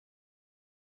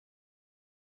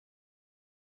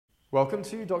Welcome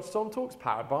to Dr. Tom Talks,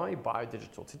 powered by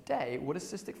BioDigital. Today, what is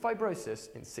cystic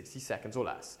fibrosis in 60 seconds or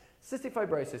less? Cystic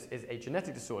fibrosis is a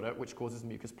genetic disorder which causes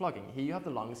mucus plugging. Here you have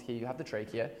the lungs, here you have the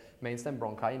trachea, main stem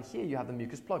bronchi, and here you have the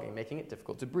mucus plugging, making it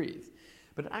difficult to breathe.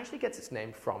 But it actually gets its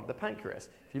name from the pancreas.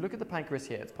 If you look at the pancreas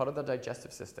here, it's part of the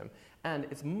digestive system, and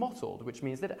it's mottled, which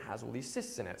means that it has all these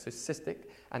cysts in it. So cystic,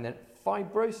 and then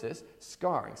fibrosis,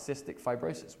 scarring, cystic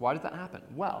fibrosis. Why does that happen?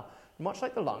 Well, much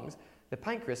like the lungs, the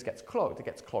pancreas gets clogged. It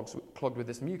gets clogged with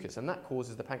this mucus, and that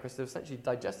causes the pancreas to essentially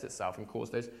digest itself and cause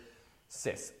those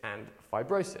cysts and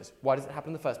fibrosis. Why does it happen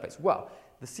in the first place? Well,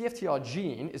 the CFTR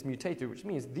gene is mutated, which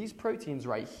means these proteins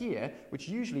right here, which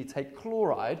usually take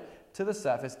chloride to the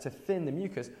surface to thin the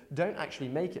mucus, don't actually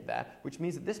make it there, which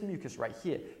means that this mucus right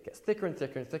here gets thicker and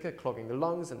thicker and thicker, clogging the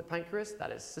lungs and the pancreas.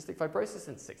 That is cystic fibrosis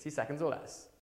in 60 seconds or less.